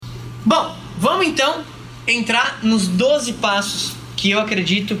Bom, vamos então entrar nos 12 passos que eu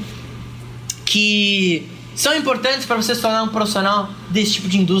acredito que são importantes para você se tornar um profissional desse tipo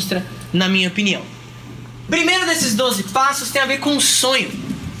de indústria, na minha opinião. Primeiro desses 12 passos tem a ver com o sonho.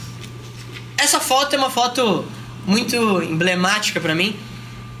 Essa foto é uma foto muito emblemática para mim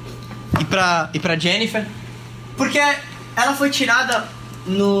e para Jennifer, porque ela foi tirada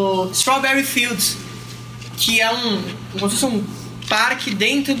no Strawberry Fields, que é como se fosse um parque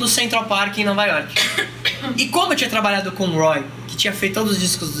dentro do Central Park em Nova York. E como eu tinha trabalhado com o Roy, que tinha feito todos os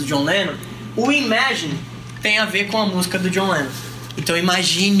discos do John Lennon, o Imagine tem a ver com a música do John Lennon. Então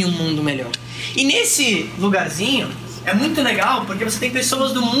imagine um mundo melhor. E nesse lugarzinho é muito legal porque você tem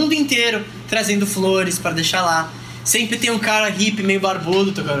pessoas do mundo inteiro trazendo flores para deixar lá. Sempre tem um cara hippie meio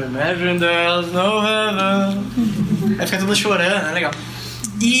barbudo tocando Imagine there's no heaven. Aí fica todo chorando, é legal.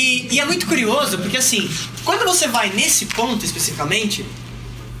 E é muito curioso porque assim, quando você vai nesse ponto especificamente,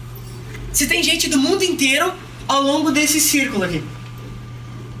 você tem gente do mundo inteiro ao longo desse círculo aqui.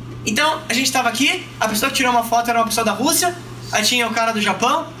 Então a gente estava aqui, a pessoa que tirou uma foto era uma pessoa da Rússia, aí tinha o cara do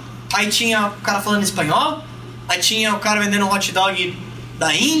Japão, aí tinha o cara falando espanhol, aí tinha o cara vendendo um hot dog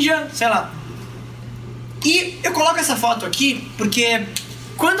da Índia, sei lá. E eu coloco essa foto aqui porque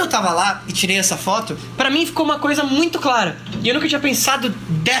quando eu tava lá e tirei essa foto, pra mim ficou uma coisa muito clara. E eu nunca tinha pensado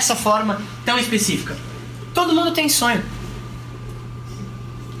dessa forma tão específica. Todo mundo tem sonho.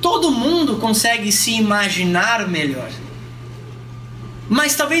 Todo mundo consegue se imaginar melhor.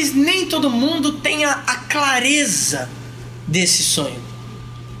 Mas talvez nem todo mundo tenha a clareza desse sonho.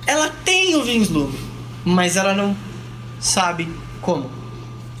 Ela tem o vislumbre, mas ela não sabe como.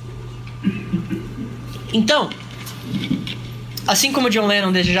 Então, assim como John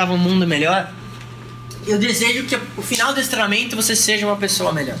Lennon desejava um mundo melhor, eu desejo que o final desse treinamento você seja uma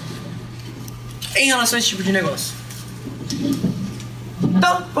pessoa melhor em relação a esse tipo de negócio.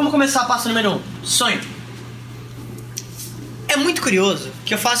 Então, vamos começar. Passo número 1, sonho. É muito curioso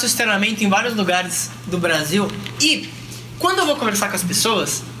que eu faço esse treinamento em vários lugares do Brasil e quando eu vou conversar com as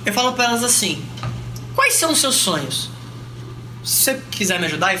pessoas, eu falo para elas assim: quais são os seus sonhos? Se você quiser me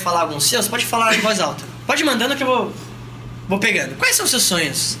ajudar e falar alguns seus, pode falar em voz alta. Pode ir mandando que eu vou pegando. Quais são os seus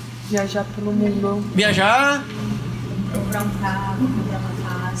sonhos? Viajar pelo mundo. Viajar. Comprar um carro, comprar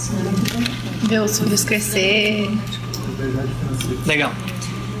uma casa. Ver os filhos crescer. Legal.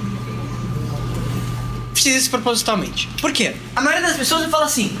 Fiz isso propositalmente. Por quê? A maioria das pessoas fala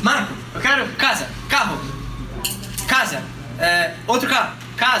assim: Marco, eu quero casa, carro, casa, outro carro,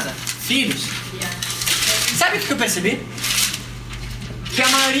 casa, filhos. Sabe o que eu percebi? Que a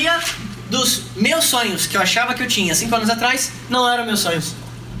maioria dos meus sonhos que eu achava que eu tinha 5 anos atrás não eram meus sonhos.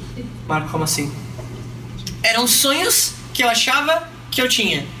 Marco, como assim? Eram sonhos que eu achava que eu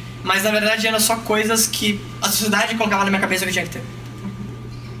tinha, mas na verdade eram só coisas que a sociedade colocava na minha cabeça que eu tinha que ter.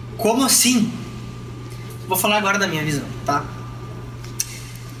 Como assim? Vou falar agora da minha visão, tá?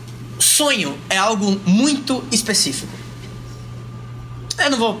 Sonho é algo muito específico. Eu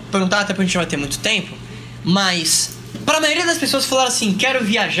não vou perguntar, até porque a gente não vai ter muito tempo, mas para a maioria das pessoas falar assim, quero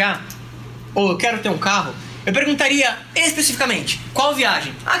viajar, ou eu quero ter um carro, eu perguntaria especificamente, qual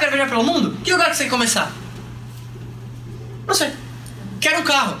viagem? Ah, quero viajar pelo mundo? Que lugar que você quer começar? Não sei. Quero um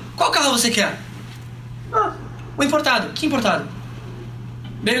carro. Qual carro você quer? Ah, o importado. Que importado?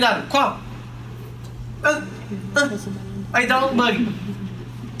 BMW. Qual? Aí dá um bug.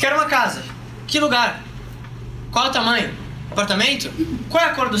 Quero uma casa. Que lugar? Qual é o tamanho? Apartamento? Qual é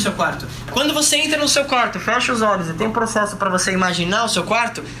a cor do seu quarto? Quando você entra no seu quarto, fecha os olhos e tem um processo para você imaginar o seu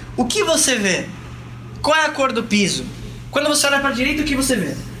quarto, o que você vê? Qual é a cor do piso? Quando você olha para a direita, o que você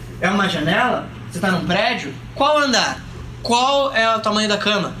vê? É uma janela? Você está num prédio? Qual andar? Qual é o tamanho da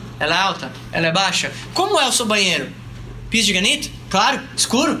cama? Ela é alta? Ela é baixa? Como é o seu banheiro? Piso de granito? Claro?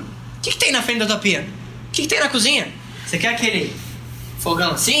 Escuro? O que tem na frente da tua pia? O que tem na cozinha? Você quer aquele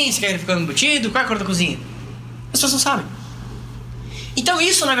fogão assim? Você quer ele ficando embutido? Qual é a cor da cozinha? As pessoas não sabem. Então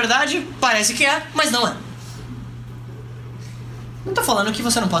isso, na verdade, parece que é, mas não é. Não tô falando que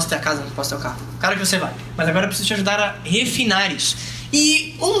você não possa ter a casa, não possa ter o carro. Claro que você vai. Mas agora eu preciso te ajudar a refinar isso.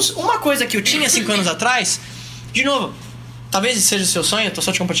 E uma coisa que eu tinha 5 anos atrás, de novo, talvez esse seja o seu sonho, eu tô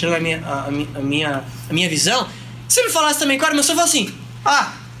só te compartilhando a minha visão. Se você me falasse também, cara, meu sonho fala assim: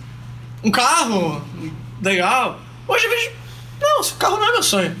 ah, um carro, legal. Hoje eu vejo, não, o carro não é meu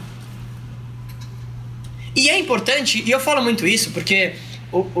sonho. E é importante, e eu falo muito isso, porque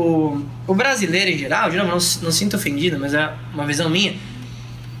o brasileiro em geral, de novo, não sinto ofendido, mas é uma visão minha.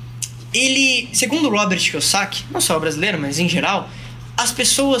 Ele, segundo o Robert Kiyosaki, não só o brasileiro, mas em geral, as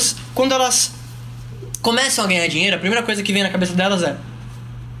pessoas, quando elas começam a ganhar dinheiro, a primeira coisa que vem na cabeça delas é: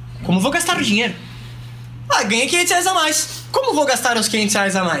 como vou gastar o dinheiro? Ah, ganhei R$500 a mais. Como vou gastar os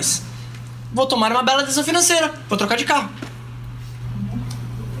R$500 a mais? vou tomar uma bela decisão financeira, vou trocar de carro.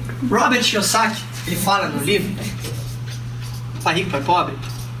 Robert Kiyosaki, ele fala no livro Pai Rico, Pai Pobre,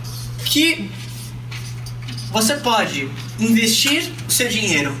 que você pode investir o seu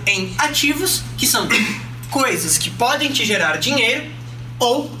dinheiro em ativos, que são coisas que podem te gerar dinheiro,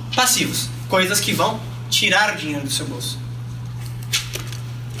 ou passivos, coisas que vão tirar dinheiro do seu bolso.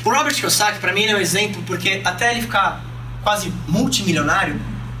 O Robert Kiyosaki, pra mim, ele é um exemplo, porque até ele ficar quase multimilionário,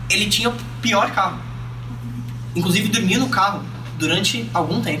 ele tinha o pior carro. Inclusive dormia no carro durante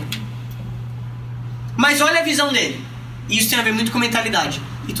algum tempo. Mas olha a visão dele. E isso tem a ver muito com mentalidade.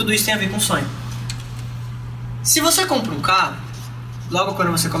 E tudo isso tem a ver com sonho. Se você compra um carro, logo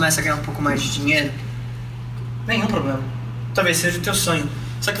quando você começa a ganhar um pouco mais de dinheiro, nenhum problema. Talvez seja o teu sonho.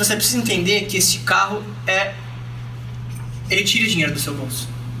 Só que você precisa entender que esse carro ele tira dinheiro do seu bolso.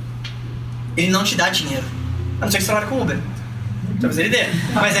 Ele não te dá dinheiro. A não ser que você trabalhe com Uber. Talvez ele dê.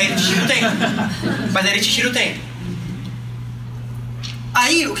 Mas aí ele te tira o tempo.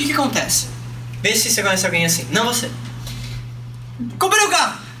 Aí, o que acontece? Vê se você conhece alguém assim. Não você. Comprei o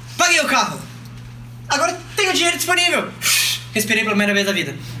carro. Paguei o carro. Agora tenho dinheiro disponível. Respirei pela primeira vez da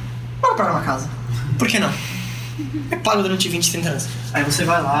vida. Vou comprar uma casa. Por que não? Eu pago durante 20, 30 anos. Aí você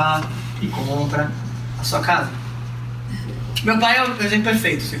vai lá e compra a sua casa. Meu pai é o exemplo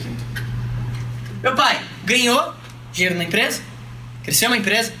perfeito isso aqui. Meu pai ganhou dinheiro na empresa, cresceu uma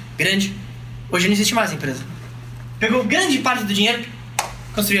empresa grande. Hoje não existe mais a empresa. Pegou grande parte do dinheiro,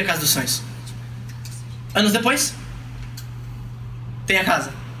 construiu a casa dos sonhos. Anos depois, tem a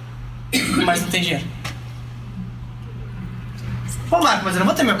casa, mas não tem dinheiro. Ô Marco, mas eu não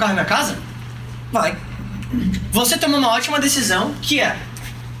vou ter meu carro e minha casa? Vai. Você tomou uma ótima decisão, que é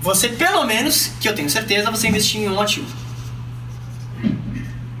você, pelo menos, que eu tenho certeza, você investir em um ativo.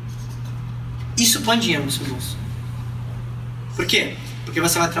 Isso põe dinheiro no seu bolso. Por quê? Porque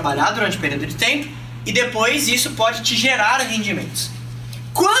você vai trabalhar durante um período de tempo e depois isso pode te gerar rendimentos.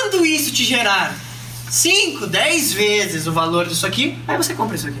 Quando isso te gerar 5, 10 vezes o valor disso aqui, aí você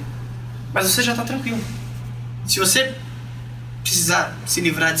compra isso aqui. Mas você já está tranquilo. Se você precisar se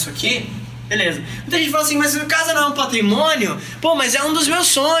livrar disso aqui, beleza. Muita gente fala assim, mas a casa não é um patrimônio? Pô, mas é um dos meus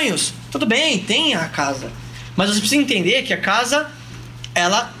sonhos. Tudo bem, tem a casa. Mas você precisa entender que a casa,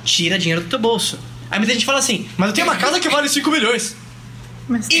 ela tira dinheiro do teu bolso. Aí muita gente fala assim, mas eu tenho uma casa que vale 5 milhões.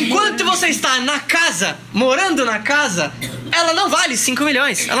 Enquanto você está na casa, morando na casa, ela não vale 5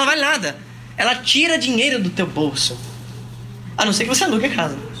 milhões. Ela não vale nada. Ela tira dinheiro do teu bolso. A não ser que você alugue a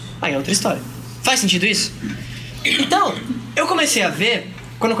casa. Aí é outra história. Faz sentido isso? Então, eu comecei a ver,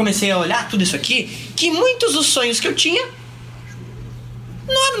 quando eu comecei a olhar tudo isso aqui, que muitos dos sonhos que eu tinha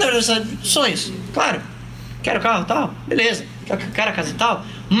não eram, na verdade, sonhos. Claro, quero carro e tal, beleza. Quero a casa e tal.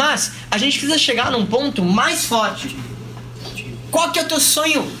 Mas a gente precisa chegar num ponto mais forte. Qual que é o teu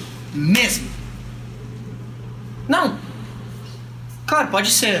sonho mesmo? Não. Claro, pode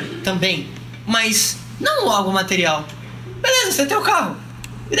ser também. Mas não algo material. Beleza, você tem o carro.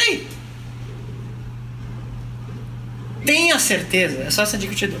 E daí? Tenha certeza, é só essa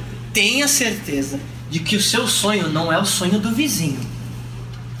dica que eu te dou. Tenha certeza de que o seu sonho não é o sonho do vizinho.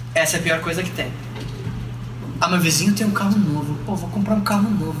 Essa é a pior coisa que tem. Ah, meu vizinho tem um carro novo. Pô, vou comprar um carro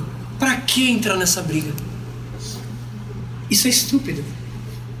novo. Pra que entrar nessa briga? Isso é estúpido.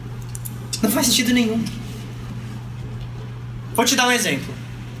 Não faz sentido nenhum. Vou te dar um exemplo,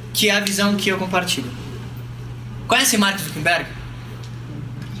 que é a visão que eu compartilho. Conhece Mark Zuckerberg?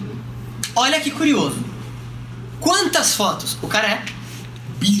 Olha que curioso. Quantas fotos? O cara é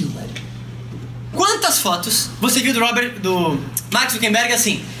bilionário. Quantas fotos você viu do Mark Zuckerberg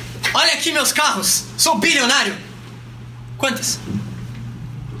assim? Olha aqui meus carros, sou bilionário. Quantas?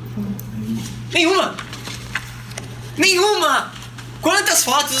 Nenhuma. Nenhuma. Quantas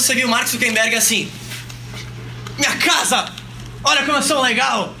fotos você viu o Mark Zuckerberg assim? Minha casa, olha como eu sou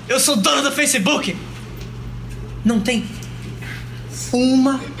legal, eu sou dono do Facebook. Não tem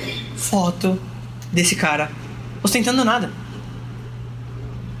uma foto desse cara ostentando nada.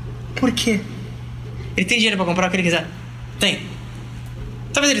 Por quê? Ele tem dinheiro pra comprar o que ele quiser? Tem.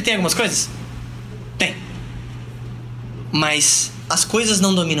 Talvez ele tenha algumas coisas? Tem. Mas as coisas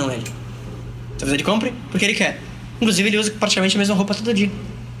não dominam ele. Talvez ele compre porque ele quer. Inclusive ele usa praticamente a mesma roupa todo dia,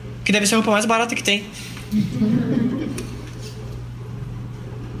 que deve ser a roupa mais barata que tem.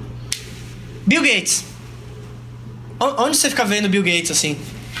 Bill Gates. Onde você fica vendo Bill Gates assim?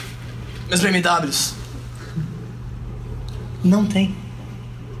 Meus BMWs. Não tem.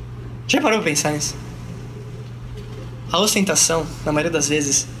 Já parou pra pensar nisso? A ostentação, na maioria das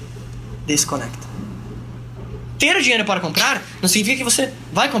vezes, desconecta. Ter o dinheiro para comprar não significa que você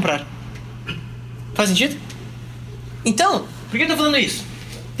vai comprar. Faz sentido? Então, por que eu tô falando isso?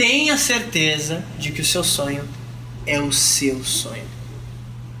 tenha certeza de que o seu sonho é o seu sonho.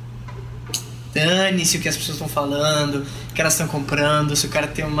 Dane-se o que as pessoas estão falando, o que elas estão comprando, se o cara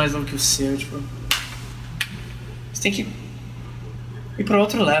tem um mais novo que o seu, tipo... Você tem que ir pro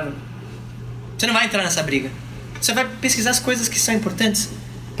outro level. Você não vai entrar nessa briga. Você vai pesquisar as coisas que são importantes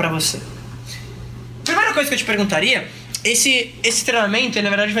pra você. Primeira coisa que eu te perguntaria, esse treinamento, ele, na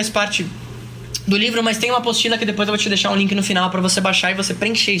verdade, faz parte do livro, mas tem uma apostila que depois eu vou te deixar um link no final pra você baixar e você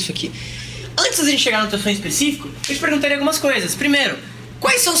preencher isso aqui. Antes da gente chegar no teu sonho específico, eu te perguntaria algumas coisas. Primeiro,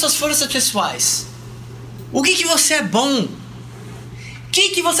 quais são suas forças pessoais? O que você é bom? O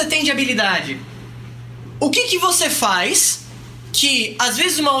que você tem de habilidade? O que você faz que, às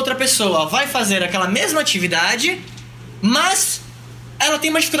vezes, uma outra pessoa vai fazer aquela mesma atividade, mas ela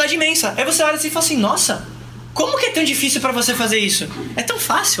tem uma dificuldade imensa. Aí você olha assim e fala assim, nossa, como que é tão difícil pra você fazer isso? É tão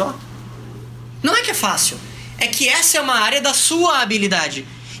fácil, ó. Não é que é fácil. É que essa é uma área da sua habilidade.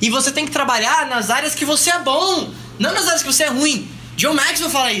 E você tem que trabalhar nas áreas que você é bom, não nas áreas que você é ruim. John Maxwell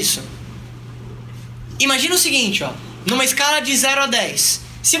fala isso. Imagina o seguinte, ó. Numa escala de 0 a 10.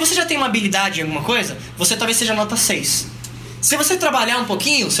 Se você já tem uma habilidade em alguma coisa, você talvez seja nota 6. Se você trabalhar um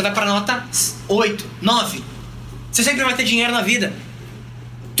pouquinho, você vai para nota 8, 9. Você sempre vai ter dinheiro na vida.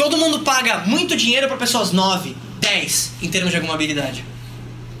 Todo mundo paga muito dinheiro para pessoas 9, 10 em termos de alguma habilidade.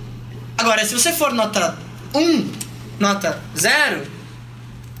 Agora, se você for nota 1, nota 0,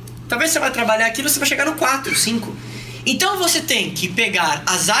 talvez você vai trabalhar aquilo e você vai chegar no 4, 5. Então você tem que pegar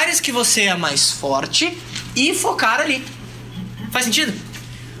as áreas que você é mais forte e focar ali. Faz sentido?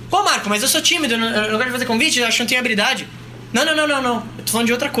 Pô, Marco, mas eu sou tímido, eu não gosto de fazer convite, eu acho que não tenho habilidade. Não. Eu tô falando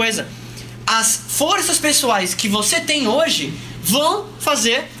de outra coisa. As forças pessoais que você tem hoje vão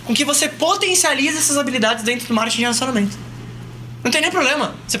fazer com que você potencialize essas habilidades dentro do marketing de relacionamento. Não tem nem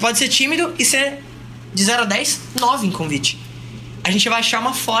problema. Você pode ser tímido e ser de 0 a 10, 9 em convite. A gente vai achar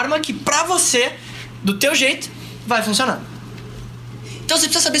uma forma que pra você, do teu jeito, vai funcionar. Então você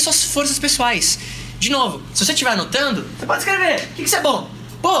precisa saber suas forças pessoais. De novo, se você estiver anotando, você pode escrever. O que você é bom?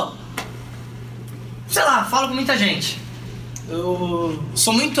 Pô, sei lá, falo com muita gente. Eu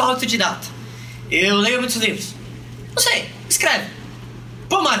sou muito autodidata. Eu leio muitos livros. Não sei, escreve.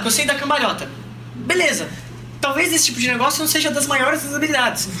 Pô, Marco, eu sei da cambalhota. Beleza. Talvez esse tipo de negócio não seja das maiores das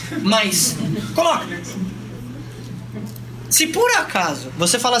habilidades, mas coloca. Se por acaso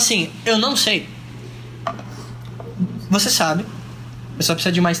você fala assim, eu não sei, você sabe, você só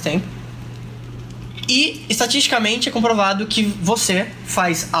precisa de mais tempo. E estatisticamente é comprovado que você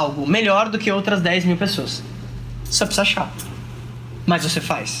faz algo melhor do que outras 10 mil pessoas. Só precisa achar. Mas você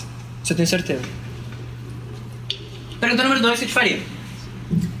faz. Você tem certeza. Pergunta número 2 que eu te faria.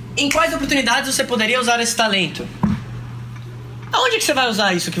 Em quais oportunidades você poderia usar esse talento? Aonde que você vai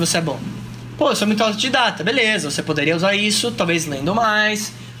usar isso que você é bom? Pô, eu sou muito autodidata. Beleza, você poderia usar isso, talvez lendo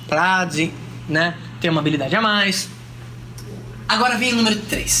mais, pra, né, ter uma habilidade a mais. Agora vem o número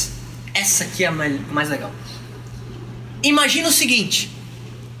 3. Essa aqui é a mais legal. Imagina o seguinte.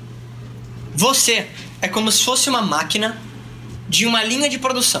 Você é como se fosse uma máquina de uma linha de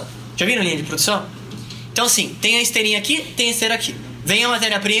produção. Já viram linha de produção? Então assim, tem a esteirinha aqui, tem a esteira aqui. Vem a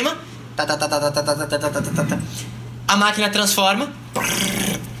matéria-prima, a máquina transforma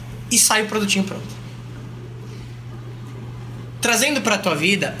e sai o produtinho pronto. Trazendo para a tua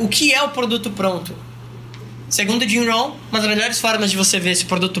vida, o que é o produto pronto? Segundo Jim Rohn, uma das melhores formas de você ver se o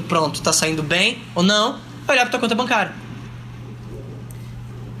produto pronto está saindo bem ou não é olhar para tua conta bancária.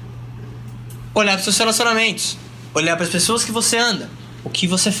 Olhar para os seus relacionamentos. Olhar para as pessoas que você anda. O que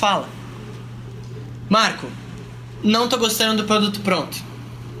você fala. Marco, não estou gostando do produto pronto.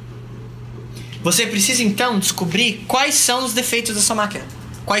 Você precisa então descobrir quais são os defeitos da sua máquina.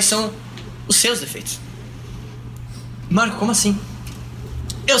 Quais são os seus defeitos. Marco, como assim?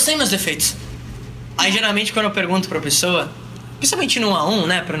 Eu sei meus defeitos. Aí geralmente quando eu pergunto pra pessoa, principalmente no 1 a 1,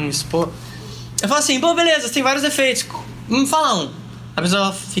 né, pra não me expor, eu falo assim, pô, beleza, você tem vários defeitos, me fala um. A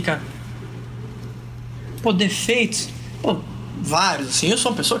pessoa fica, pô, defeitos? Pô, vários, assim, eu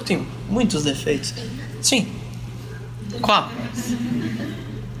sou uma pessoa que tem muitos defeitos. Sim. Qual?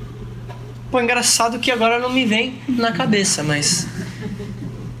 Pô, engraçado que agora não me vem na cabeça, mas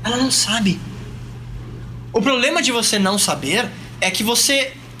ela não sabe. O problema de você não saber é que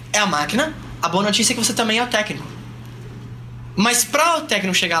você é a máquina. A boa notícia é que você também é o técnico. Mas para o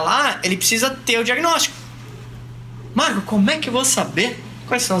técnico chegar lá, ele precisa ter o diagnóstico. Marco, como é que eu vou saber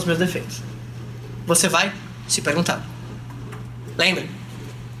quais são os meus defeitos? Você vai se perguntar. Lembra?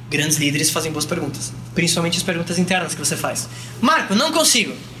 Grandes líderes fazem boas perguntas. Principalmente as perguntas internas que você faz. Marco, não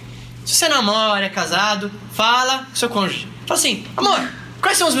consigo. Se você namora, é casado, fala com seu cônjuge. Fala assim, amor,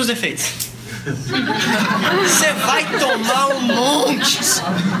 quais são os meus defeitos? Você vai tomar um monte.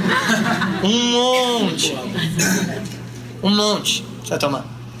 Um monte. Você vai tomar.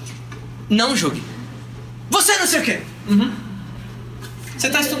 Não julgue. Você não sei o quê. Você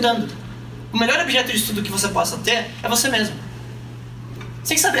está estudando. O melhor objeto de estudo que você possa ter é você mesmo. Você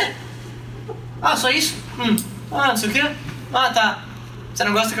tem que saber. Ah, só isso? Ah, não sei o quê. Ah, tá. Você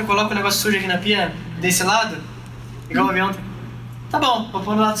não gosta que eu coloque o negócio sujo aqui na pia desse lado? Igual o avião. Tá bom, vou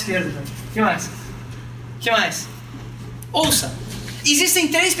pôr do lado esquerdo. O que mais? O que mais? Ouça. Existem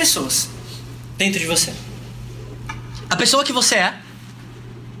 3 pessoas dentro de você. A pessoa que você é.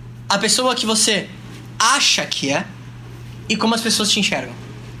 A pessoa que você acha que é. E como as pessoas te enxergam.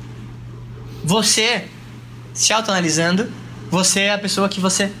 Você, se autoanalisando, você é a pessoa que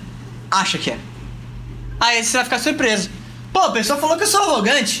você acha que é. Aí você vai ficar surpreso. Pô, a pessoa falou que eu sou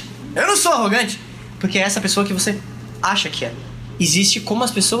arrogante. Eu não sou arrogante. Porque é essa pessoa que você acha que é. Existe como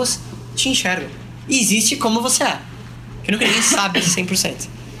as pessoas te enxergam. E existe como você é. Que nunca ninguém sabe 100%.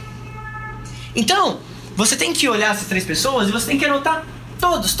 Então, você tem que olhar essas 3 pessoas e você tem que anotar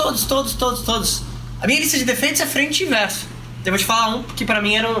todos. A minha lista de defeitos é frente e verso. Eu vou te falar um que pra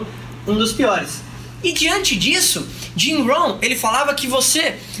mim era um dos piores. E diante disso, Jim Rohn, ele falava que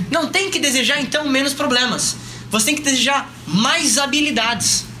você não tem que desejar então menos problemas. Você tem que desejar mais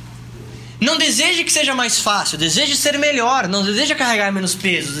habilidades. Não deseje que seja mais fácil, deseje ser melhor. Não deseje carregar menos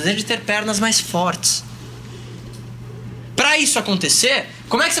peso, deseje ter pernas mais fortes. Para isso acontecer,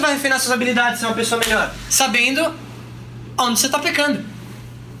 como é que você vai refinar suas habilidades, ser uma pessoa melhor? Sabendo onde você está pecando.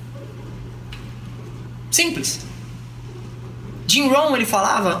 Simples. Jim Rohn, ele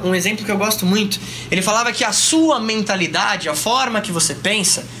falava, um exemplo que eu gosto muito, ele falava que a sua mentalidade, a forma que você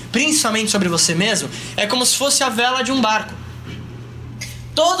pensa, principalmente sobre você mesmo, é como se fosse a vela de um barco.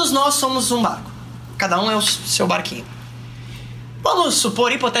 Todos nós somos um barco. Cada um é o seu barquinho. Vamos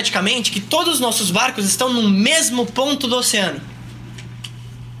supor, hipoteticamente, que todos os nossos barcos estão no mesmo ponto do oceano.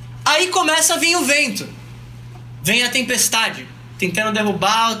 Aí começa a vir o vento. Vem a tempestade, tentando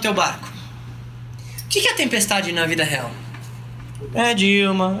derrubar o teu barco. O que é a tempestade na vida real? É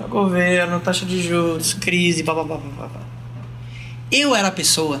Dilma, governo, taxa de juros, crise, papapá. Eu era a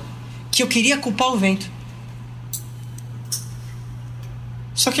pessoa que eu queria culpar o vento.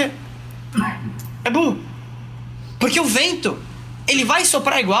 Só que é burro. Porque o vento, ele vai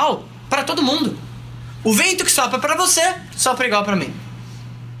soprar igual para todo mundo. O vento que sopra para você, sopra igual para mim.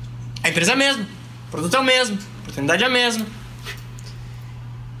 A empresa é a mesma, o produto é o mesmo, a oportunidade é a mesma.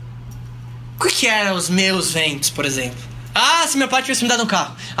 O que eram os meus ventos, por exemplo? Ah, se meu pai tivesse me dado um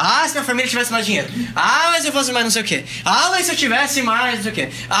carro. Ah, se minha família tivesse mais dinheiro. Ah, mas se eu fosse mais não sei o que. Ah, mas se eu tivesse mais não sei o que.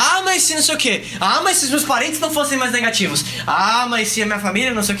 Ah, mas se não sei o que. Ah, mas se os meus parentes não fossem mais negativos. Ah, mas se a minha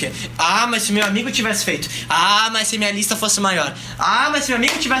família não sei o que. Ah, mas se meu amigo tivesse feito. Ah, mas se minha lista fosse maior. Ah, mas se meu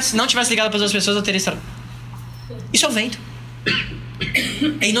amigo não tivesse ligado para as outras pessoas, eu teria estado. Isso é o vento.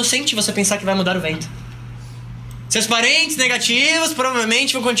 É inocente você pensar que vai mudar o vento. Seus parentes negativos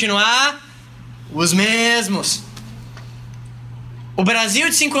provavelmente vão continuar os mesmos. O Brasil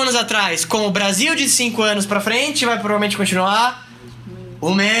de 5 anos atrás com o Brasil de 5 anos pra frente vai provavelmente continuar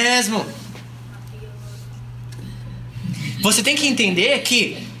o mesmo. Você tem que entender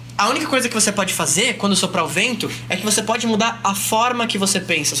que a única coisa que você pode fazer quando soprar o vento é que você pode mudar a forma que você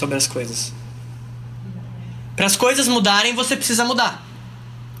pensa sobre as coisas. Para as coisas mudarem, você precisa mudar.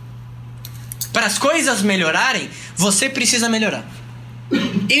 Para as coisas melhorarem, você precisa melhorar.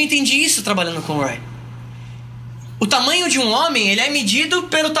 Eu entendi isso trabalhando com o Ray. O tamanho de um homem, ele é medido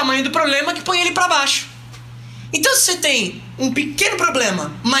pelo tamanho do problema que põe ele para baixo. Então se você tem um pequeno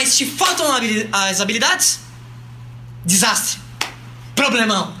problema, mas te faltam as habilidades, desastre,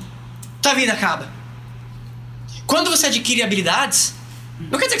 problemão, tua vida acaba. Quando você adquire habilidades,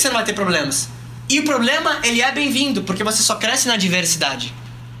 não quer dizer que você não vai ter problemas. E o problema, ele é bem-vindo, porque você só cresce na diversidade.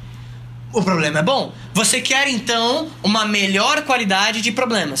 O problema é bom. Você quer então uma melhor qualidade de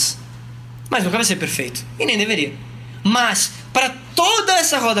problemas, mas nunca vai ser perfeito, e nem deveria. Mas, para toda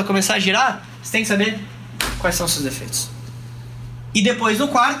essa roda começar a girar, você tem que saber quais são os seus defeitos. E depois, no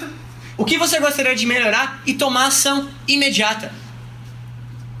quarto, o que você gostaria de melhorar e tomar ação imediata.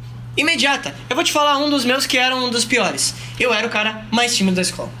 Imediata. Eu vou te falar um dos meus que era um dos piores. Eu era o cara mais tímido da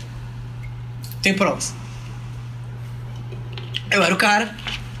escola. Tem provas. Eu era o cara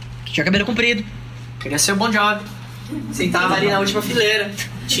que tinha cabelo comprido, queria ser o Bon Jovi, sentava ali na última fileira,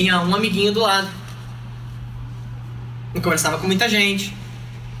 tinha um amiguinho do lado. Não conversava com muita gente.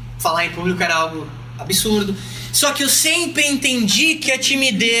 Falar em público era algo absurdo. Só que eu sempre entendi que a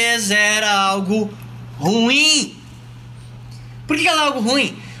timidez era algo ruim. Por que ela é algo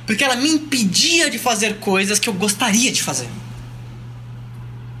ruim? Porque ela me impedia de fazer coisas que eu gostaria de fazer.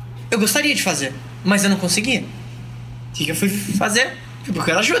 eu gostaria de fazer, mas eu não conseguia. O que eu fui fazer? Fui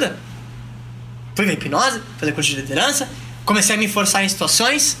procurar ajuda. Fui ver hipnose, fazer curso de liderança, comecei a me forçar em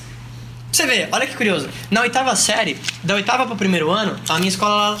situações. Você vê, olha que curioso. Na 8ª série, da 8ª para o 1º ano, a minha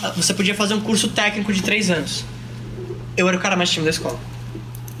escola, você podia fazer um curso técnico de 3 anos. Eu era o cara mais tímido da escola.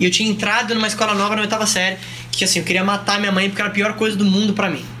 E eu tinha entrado numa escola nova na 8ª série, que assim, eu queria matar minha mãe porque era a pior coisa do mundo pra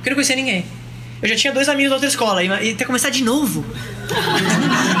mim. Porque eu não conhecia ninguém. Eu já tinha 2 amigos da outra escola, e ter que começar de novo.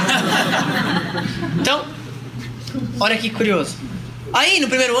 Então, olha que curioso. Aí, no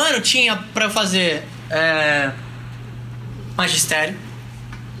 1º ano, tinha pra eu fazer magistério,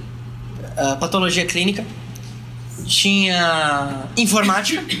 patologia clínica, tinha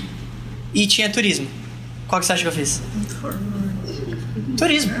informática e tinha turismo. Qual que você acha que eu fiz?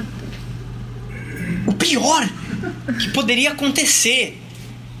 Turismo. O pior que poderia acontecer.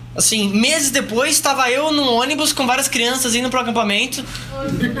 Assim, meses depois, estava eu num ônibus com várias crianças indo pro acampamento,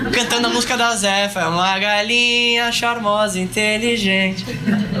 cantando a música da Zefa. Uma galinha charmosa, inteligente.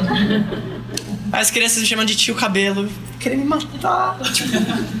 As crianças me chamam de tio Cabelo, querem me matar.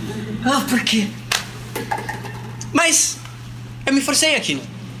 Por quê? Mas eu me forcei aquilo.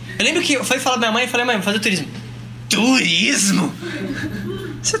 Eu lembro que eu fui falar pra minha mãe e falei: mãe, vou fazer turismo. Turismo?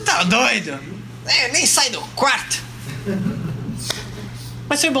 Você tá doido? Eu nem saio do quarto.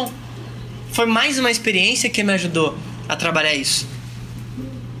 Mas foi bom. Foi mais uma experiência que me ajudou a trabalhar isso.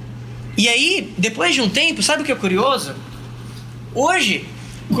 E aí, depois de um tempo, sabe o que é curioso? Hoje,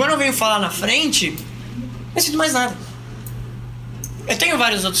 quando eu venho falar na frente, eu não sinto mais nada. Eu tenho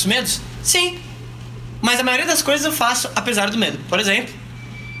vários outros medos? Sim. Mas a maioria das coisas eu faço apesar do medo. Por exemplo,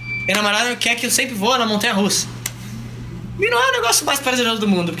 minha namorada quer que eu sempre voe na montanha-russa. E não é o negócio mais prazeroso do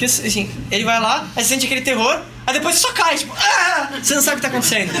mundo. Porque assim, ele vai lá, aí você sente aquele terror, aí depois você só cai, tipo, você não sabe o que tá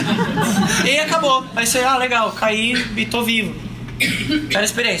acontecendo. E aí acabou. Aí você, legal, caí e tô vivo. Era a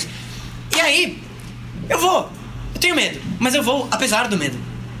experiência. E aí, eu vou. Eu tenho medo, mas eu vou apesar do medo.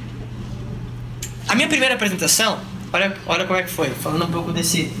 A minha primeira apresentação, olha como é que foi, falando um pouco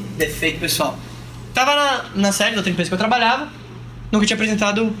desse defeito pessoal. Tava na série da outra empresa que eu trabalhava, nunca tinha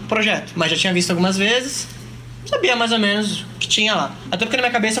apresentado o projeto, mas já tinha visto algumas vezes, sabia mais ou menos o que tinha lá. Até porque na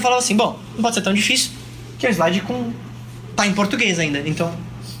minha cabeça eu falava assim, bom, não pode ser tão difícil, que é um slide tá em português ainda, então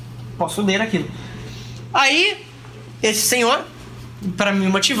posso ler aquilo. Aí, esse senhor, para me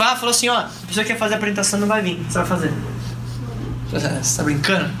motivar, falou assim, a pessoa que quer fazer a apresentação não vai vir, você vai fazer. Você tá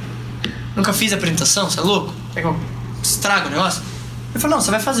brincando? Nunca fiz a apresentação, você é louco? Quer que eu estrago o negócio? Ele falou, não,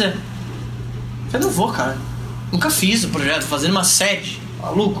 você vai fazer. Eu falei, não vou, cara. Nunca fiz o projeto, fazendo uma série,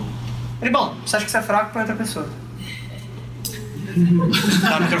 maluco. Ele, bom, você acha que você é fraco pra outra pessoa?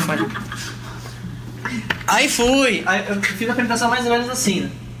 Dá o microfone. Aí fui, eu fiz a apresentação mais ou menos assim,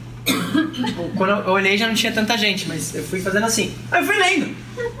 né? Quando eu olhei já não tinha tanta gente, mas eu fui fazendo assim. Aí eu fui lendo.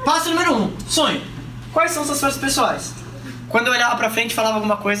 Passo número 1, sonho. Quais são suas forças pessoais? Quando eu olhava pra frente, falava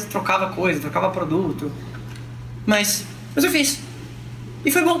alguma coisa, trocava produto. Mas eu fiz.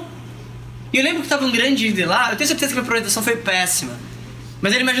 E foi bom. E eu lembro que tava um grande líder lá, eu tenho certeza que a apresentação foi péssima.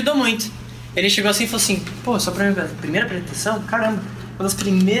 Mas ele me ajudou muito. Ele chegou assim e falou assim, pô, só pra minha primeira apresentação? Caramba, uma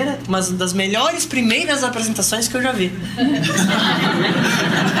das melhores primeiras apresentações que eu já vi.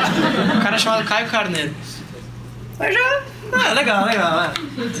 Um cara chamado Caio Carneiro. Aí já... legal.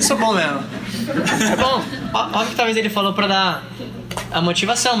 Eu sou bom mesmo. É bom. Óbvio que talvez ele falou pra dar a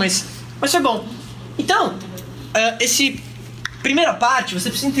motivação, mas foi bom. Então, primeira parte, você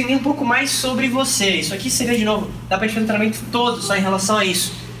precisa entender um pouco mais sobre você. Isso aqui seria, de novo, dá pra gente fazer um treinamento todo só em relação a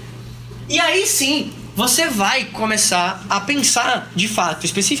isso. E aí sim, você vai começar a pensar, de fato,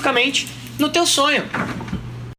 especificamente no teu sonho.